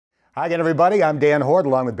Hi again, everybody. I'm Dan Horde,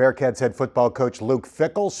 along with Bearcats head football coach Luke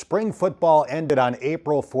Fickell. Spring football ended on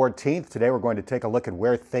April 14th. Today we're going to take a look at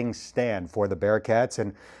where things stand for the Bearcats.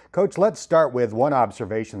 And Coach, let's start with one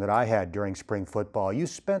observation that I had during spring football. You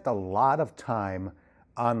spent a lot of time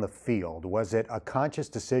on the field. Was it a conscious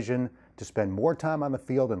decision to spend more time on the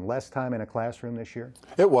field and less time in a classroom this year?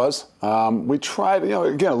 It was. We tried,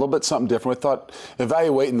 again, a little bit something different. We thought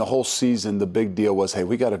evaluating the whole season, the big deal was, hey,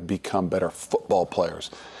 we got to become better football players.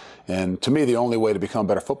 And to me, the only way to become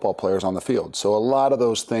better football players on the field. So a lot of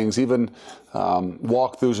those things, even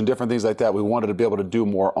walkthroughs and different things like that, we wanted to be able to do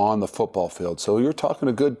more on the football field. So you're talking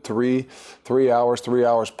a good three hours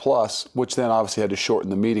plus, which then obviously had to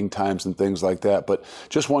shorten the meeting times and things like that. But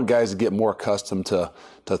just want guys to get more accustomed to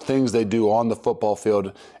things they do on the football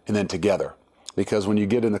field and then together. Because when you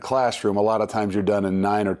get in the classroom, a lot of times you're done in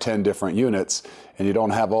 9 or 10 different units, and you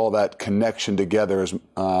don't have all that connection together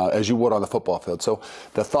as you would on the football field. So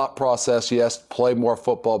the thought process, yes, play more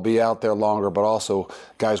football, be out there longer, but also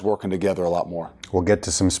guys working together a lot more. We'll get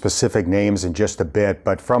to some specific names in just a bit,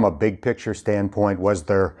 but from a big picture standpoint, was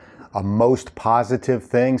there a most positive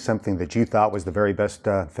thing, something that you thought was the very best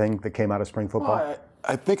thing that came out of spring football? Well,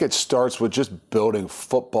 I think it starts with just building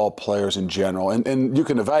football players in general. And you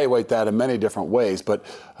can evaluate that in many different ways. But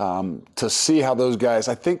to see how those guys,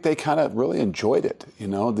 I think they kind of really enjoyed it.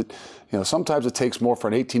 Sometimes it takes more for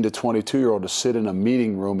an 18 to 22-year-old to sit in a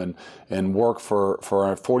meeting room and work for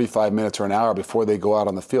 45 minutes or an hour before they go out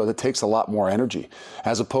on the field. It takes a lot more energy,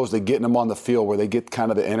 as opposed to getting them on the field where they get kind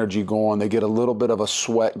of the energy going, they get a little bit of a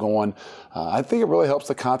sweat going. I think it really helps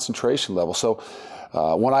the concentration level. So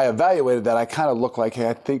when I evaluated that, I kind of looked like, hey,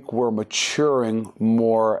 I think we're maturing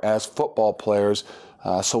more as football players.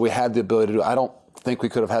 So we had the ability to do. I don't think we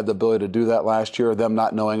could have had the ability to do that last year, them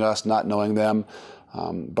not knowing us, not knowing them.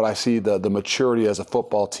 But I see the maturity as a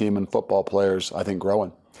football team and football players, I think,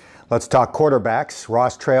 growing. Let's talk quarterbacks.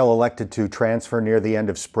 Ross Trail elected to transfer near the end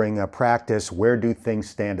of spring practice. Where do things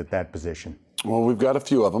stand at that position? Well, we've got a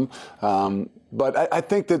few of them. But I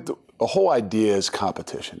think that the whole idea is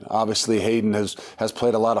competition. Obviously, Hayden has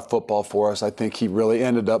played a lot of football for us. I think he really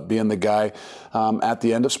ended up being the guy at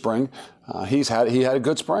the end of spring. He had a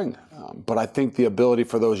good spring. But I think the ability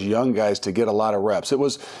for those young guys to get a lot of reps. It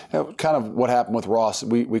was kind of what happened with Ross.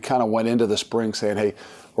 We kind of went into the spring saying, hey,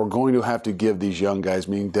 we're going to have to give these young guys,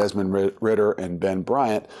 meaning Desmond Ritter and Ben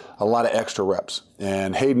Bryant, a lot of extra reps.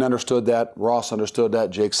 And Hayden understood that. Ross understood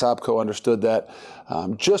that. Jake Sobko understood that.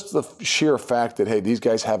 Just the sheer fact that, hey, these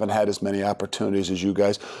guys haven't had as many opportunities as you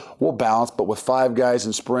guys. We'll balance, but with 5 guys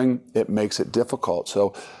in spring, it makes it difficult.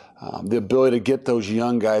 So the ability to get those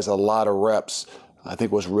young guys a lot of reps, I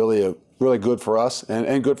think, was really good for us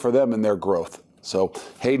and good for them in their growth. So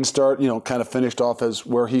Hayden kind of finished off as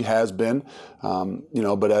where he has been,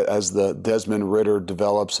 but as the Desmond Ritter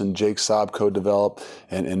develops and Jake Sobko develop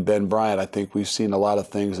and Ben Bryant, I think we've seen a lot of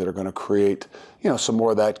things that are going to create, some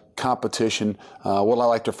more of that competition, what I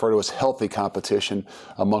like to refer to as healthy competition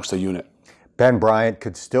amongst the unit. Ben Bryant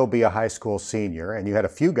could still be a high school senior, and you had a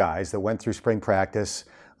few guys that went through spring practice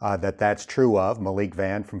that's true of. Malik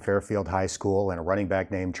Van from Fairfield High School and a running back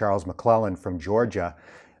named Charles McClellan from Georgia.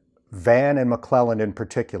 Van and McClellan in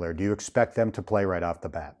particular, do you expect them to play right off the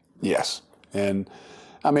bat? Yes. And,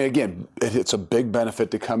 I mean, again, it's a big benefit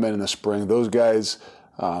to come in the spring. Those guys,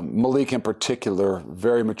 Malik in particular,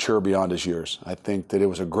 very mature beyond his years. I think that it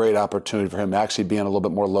was a great opportunity for him actually being a little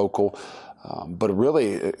bit more local. But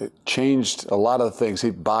really, it changed a lot of the things.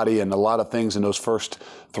 His body and a lot of things in those first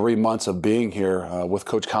 3 months of being here with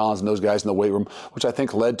Coach Collins and those guys in the weight room, which I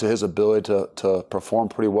think led to his ability to perform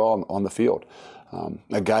pretty well on the field.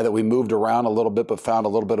 A guy that we moved around a little bit but found a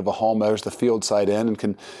little bit of a home. There's the field side end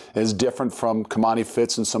and is different from Kamani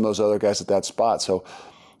Fitz and some of those other guys at that spot. So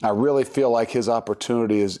I really feel like his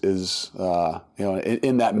opportunity is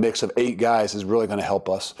in that mix of 8 guys is really going to help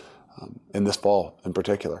us in this fall in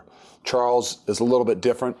particular. Charles is a little bit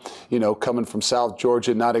different, coming from South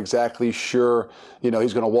Georgia, not exactly sure, he's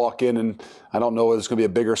going to walk in and I don't know whether it's going to be a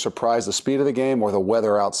bigger surprise, the speed of the game or the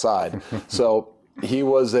weather outside. So he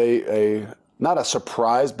was not a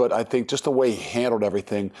surprise, but I think just the way he handled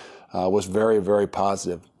everything was very, very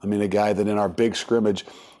positive. I mean, a guy that in our big scrimmage,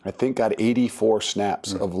 I think got 84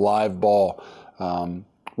 snaps of live ball,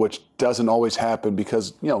 which doesn't always happen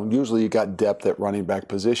because, usually you got depth at running back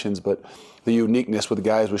positions, but the uniqueness with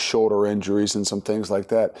guys with shoulder injuries and some things like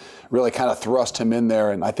that really kind of thrust him in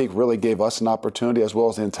there, and I think really gave us an opportunity, as well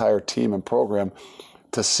as the entire team and program,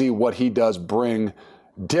 to see what he does bring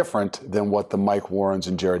different than what the Mike Warrens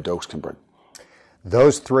and Jared Dokes can bring.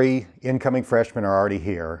 Those 3 incoming freshmen are already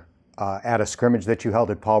here. at a scrimmage that you held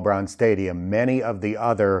at Paul Brown Stadium, many of the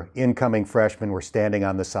other incoming freshmen were standing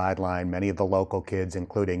on the sideline, many of the local kids,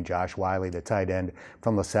 including Josh Wiley, the tight end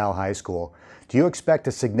from LaSalle High School. Do you expect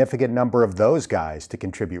a significant number of those guys to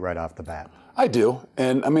contribute right off the bat? I do.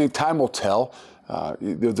 And, I mean, time will tell.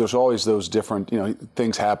 There's always those different,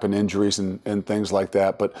 things happen, injuries and things like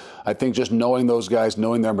that. But I think just knowing those guys,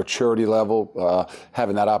 knowing their maturity level,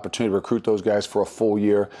 having that opportunity to recruit those guys for a full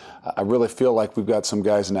year, I really feel like we've got some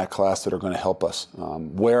guys in that class that are going to help us.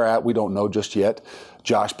 Where at, we don't know just yet.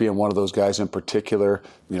 Josh being one of those guys in particular,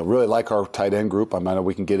 really like our tight end group. I know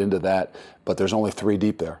we can get into that, but there's only 3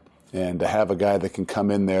 deep there. And to have a guy that can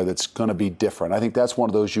come in there that's going to be different, I think that's one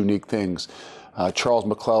of those unique things. Charles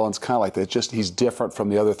McClellan's kind of like that. He's different from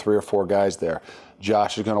the other 3 or 4 guys there.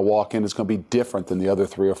 Josh is going to walk in. It's going to be different than the other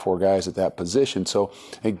 3 or 4 guys at that position. So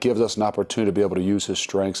it gives us an opportunity to be able to use his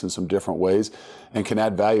strengths in some different ways and can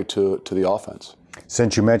add value to the offense.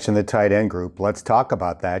 Since you mentioned the tight end group, let's talk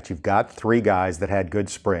about that. You've got 3 guys that had good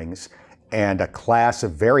springs and a class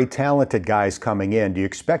of very talented guys coming in. Do you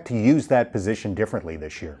expect to use that position differently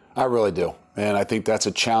this year? I really do. And I think that's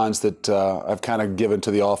a challenge that I've kind of given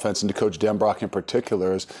to the offense and to Coach Denbrock in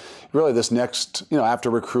particular is really this next, after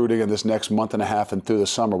recruiting and this next month and a half and through the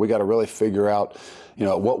summer, we got to really figure out,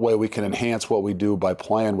 what way we can enhance what we do by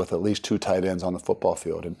playing with at least 2 tight ends on the football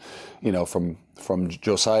field. And, from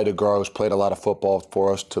Josiah DeGar, who's played a lot of football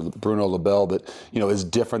for us, to Bruno LaBelle that, is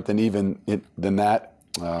different than that.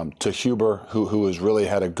 To Huber, who has really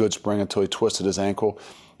had a good spring until he twisted his ankle,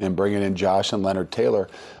 and bringing in Josh and Leonard Taylor,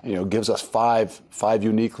 gives us five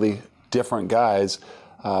uniquely different guys,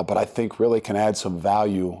 but I think really can add some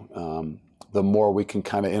value the more we can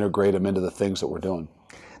kind of integrate them into the things that we're doing.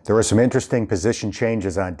 There were some interesting position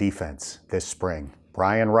changes on defense this spring.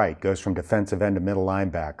 Brian Wright goes from defensive end to middle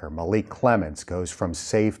linebacker. Malik Clements goes from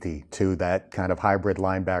safety to that kind of hybrid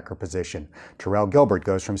linebacker position. Terrell Gilbert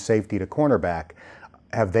goes from safety to cornerback.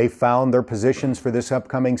 Have they found their positions for this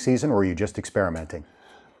upcoming season, or are you just experimenting?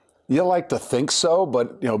 You like to think so,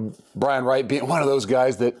 but Brian Wright being one of those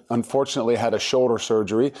guys that unfortunately had a shoulder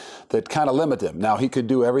surgery that kind of limited him. Now he could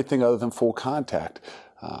do everything other than full contact.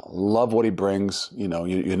 Love what he brings. You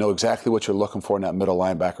know exactly what you're looking for in that middle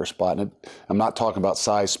linebacker spot. And I'm not talking about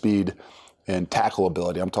size, speed, and tackle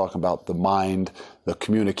ability. I'm talking about the mind, the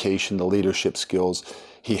communication, the leadership skills.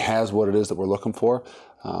 He has what it is that we're looking for.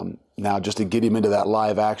 Now, just to get him into that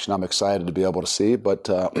live action, I'm excited to be able to see. But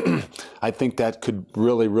I think that could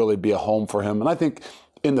really, really be a home for him. And I think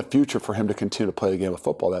in the future for him to continue to play the game of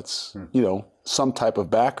football, that's, some type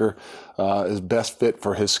of backer is best fit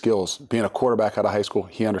for his skills. Being a quarterback out of high school,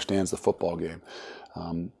 he understands the football game.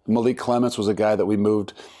 Malik Clements was a guy that we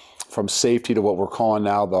moved from safety to what we're calling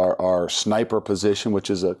now our sniper position, which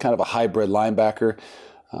is a kind of a hybrid linebacker.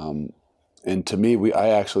 And to me, we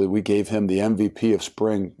gave him the MVP of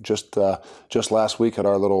spring just last week at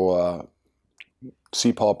our little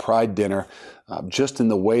CPAL Pride dinner, just in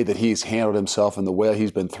the way that he's handled himself and the way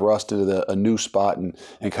he's been thrust into a new spot and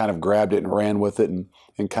kind of grabbed it and ran with it and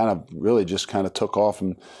kind of really just kind of took off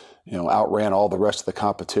and outran all the rest of the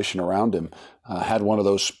competition around him. Had one of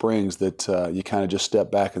those springs that you kind of just step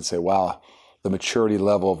back and say, wow, the maturity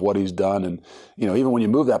level of what he's done. And even when you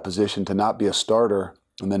move that position to not be a starter,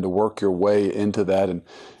 and then to work your way into that and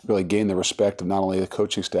really gain the respect of not only the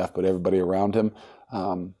coaching staff but everybody around him,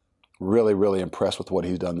 really, really impressed with what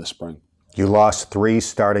he's done this spring. You lost 3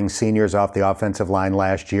 starting seniors off the offensive line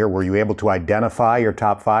last year. Were you able to identify your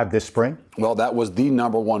top 5 this spring? Well, that was the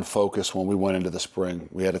number one focus when we went into the spring.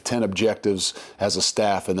 We had 10 objectives as a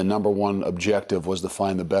staff, and the number one objective was to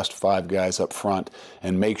find the best 5 guys up front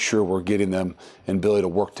and make sure we're getting them and ability to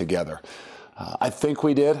work together. I think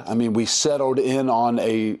we did. I mean, we settled in on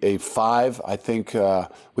a 5. I think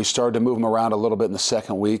we started to move them around a little bit in the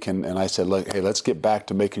second week, and I said, look, hey, let's get back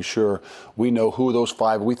to making sure we know who those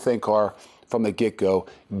 5 we think are from the get-go,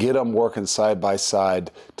 get them working side by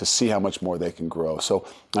side to see how much more they can grow. So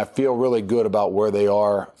I feel really good about where they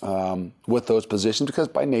are with those positions because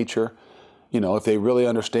by nature, if they really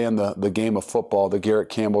understand the game of football, the Garrett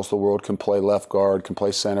Campbells of the world can play left guard, can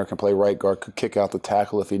play center, can play right guard, could kick out the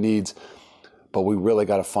tackle if he needs. But we really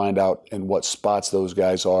got to find out in what spots those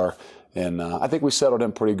guys are. And I think we settled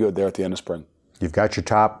in pretty good there at the end of spring. You've got your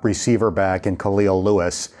top receiver back in Khalil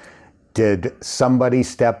Lewis. Did somebody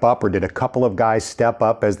step up or did a couple of guys step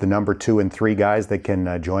up as the number 2 and 3 guys that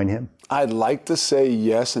can join him? I'd like to say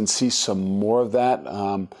yes and see some more of that.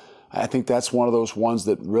 I think that's one of those ones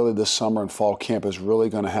that really this summer and fall camp is really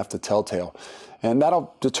going to have to telltale. and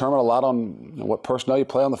that'll determine a lot on what personnel you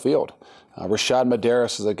play on the field. Rashad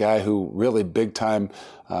Medeiros is a guy who really big time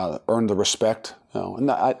earned the respect.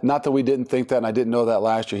 Not that we didn't think that, and I didn't know that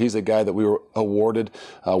last year. He's a guy that we were awarded,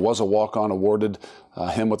 was a walk-on, awarded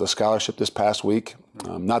him with a scholarship this past week.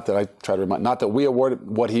 Not that we awarded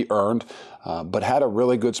what he earned, but had a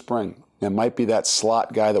really good spring. It might be that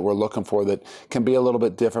slot guy that we're looking for that can be a little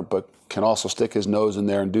bit different, but can also stick his nose in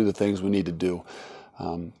there and do the things we need to do.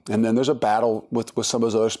 And then there's a battle with some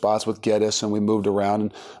of those other spots with Geddes, and we moved around.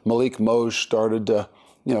 And Malik Mose started to,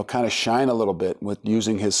 kind of shine a little bit with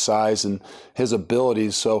using his size and his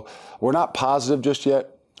abilities. So we're not positive just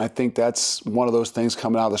yet. I think that's one of those things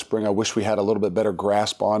coming out of the spring I wish we had a little bit better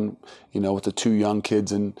grasp on, with the two young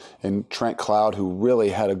kids and Trent Cloud, who really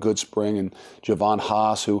had a good spring, and Javon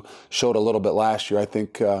Haas, who showed a little bit last year. I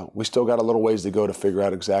think we still got a little ways to go to figure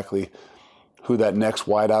out exactly who that next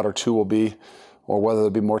wideout or two will be, or whether there'll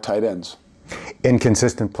be more tight ends.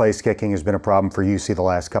 Inconsistent place kicking has been a problem for UC the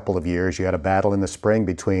last couple of years. You had a battle in the spring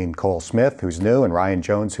between Cole Smith, who's new, and Ryan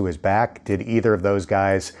Jones, who is back. Did either of those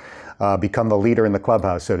guys become the leader in the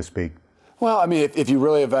clubhouse, so to speak? Well, I mean, if you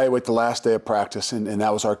really evaluate the last day of practice, and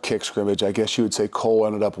that was our kick scrimmage, I guess you would say Cole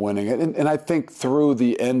ended up winning it. And I think through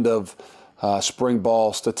the end of spring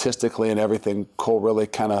ball, statistically and everything, Cole really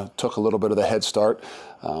kind of took a little bit of the head start.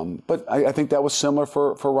 But I think that was similar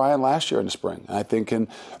for Ryan last year in the spring. And I think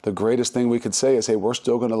the greatest thing we could say is, hey, we're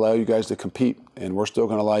still going to allow you guys to compete, and we're still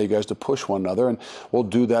going to allow you guys to push one another, and we'll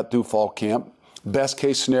do that through fall camp. Best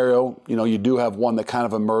case scenario, you do have one that kind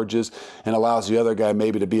of emerges and allows the other guy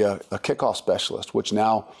maybe to be a kickoff specialist, which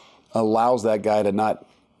now allows that guy to not,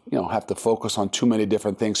 have to focus on too many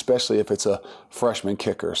different things, especially if it's a freshman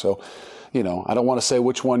kicker. So, I don't want to say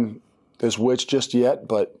which one is which just yet,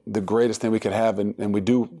 but the greatest thing we could have, and we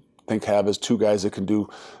do think have, is two guys that can do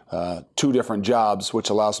two different jobs, which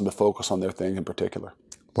allows them to focus on their thing in particular.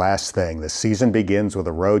 Last thing, the season begins with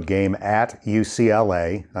a road game at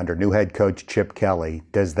UCLA under new head coach Chip Kelly.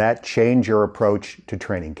 Does that change your approach to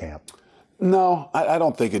training camp? No, I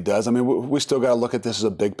don't think it does. I mean, we still got to look at this as a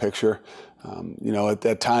big picture.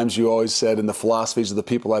 At times you always said, in the philosophies of the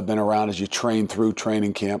people I've been around, is you train through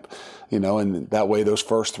training camp, and that way those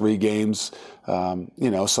first 3 games,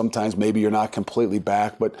 sometimes maybe you're not completely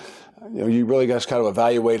back, but you really got to kind of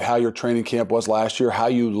evaluate how your training camp was last year, how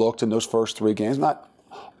you looked in those first 3 games. Not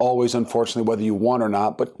always, unfortunately, whether you won or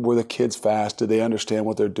not, but were the kids fast? Did they understand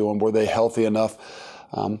what they're doing? Were they healthy enough?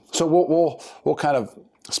 So we'll kind of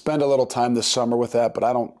spend a little time this summer with that,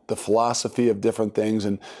 but the philosophy of different things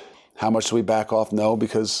and how much do we back off? No,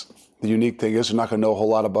 because the unique thing is we're not going to know a whole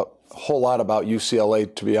lot about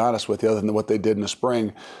UCLA, to be honest with you, other than what they did in the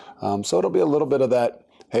spring. So it'll be a little bit of that,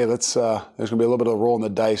 hey, there's going to be a little bit of rolling the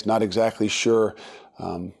dice, not exactly sure.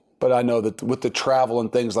 But I know that with the travel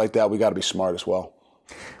and things like that, we got to be smart as well.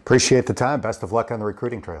 Appreciate the time. Best of luck on the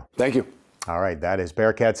recruiting trail. Thank you. All right, that is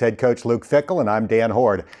Bearcats head coach Luke Fickell, and I'm Dan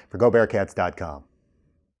Hoard for GoBearcats.com.